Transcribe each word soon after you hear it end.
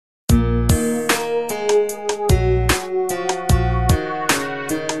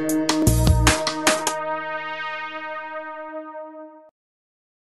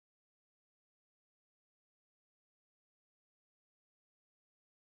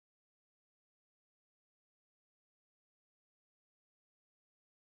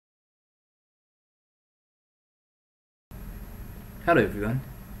Hello everyone,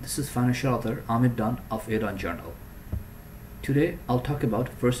 this is financial author Amit Dunn of Adon Journal. Today I'll talk about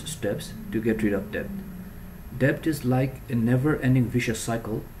first steps to get rid of debt. Debt is like a never-ending vicious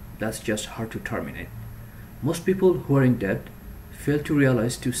cycle that's just hard to terminate. Most people who are in debt fail to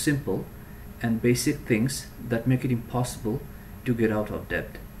realize two simple and basic things that make it impossible to get out of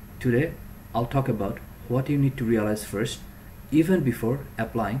debt. Today I'll talk about what you need to realize first, even before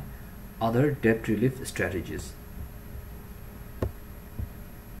applying other debt relief strategies.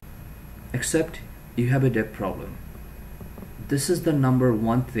 Accept you have a debt problem. This is the number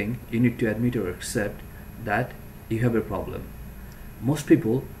one thing you need to admit or accept, that you have a problem. Most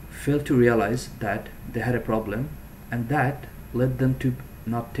people fail to realize that they had a problem, and that led them to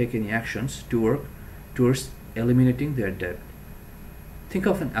not take any actions to work towards eliminating their debt. Think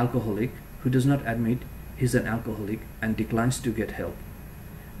of an alcoholic who does not admit he's an alcoholic and declines to get help.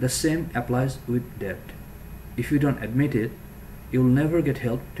 The same applies with debt. If you don't admit it, you'll never get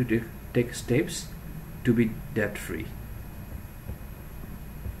help to take steps to be debt-free.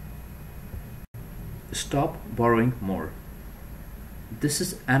 Stop borrowing more. This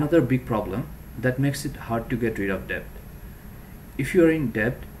is another big problem that makes it hard to get rid of debt. If you are in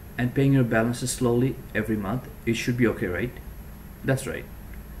debt and paying your balances slowly every month, it should be okay, right? That's right.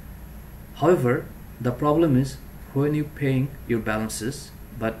 However, the problem is when you're paying your balances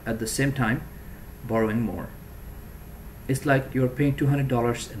but at the same time borrowing more. It's like you're paying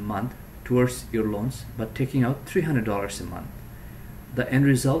 $200 a month towards your loans but taking out $300 a month. The end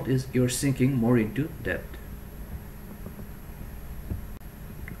result is you're sinking more into debt.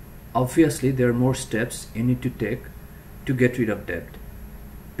 Obviously, there are more steps you need to take to get rid of debt.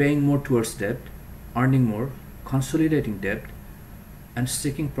 Paying more towards debt, earning more, consolidating debt, and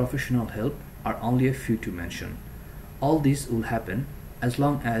seeking professional help are only a few to mention. All these will happen as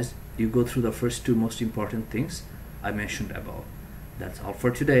long as you go through the first two most important things I mentioned above. That's all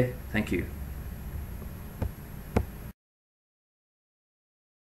for today. Thank you.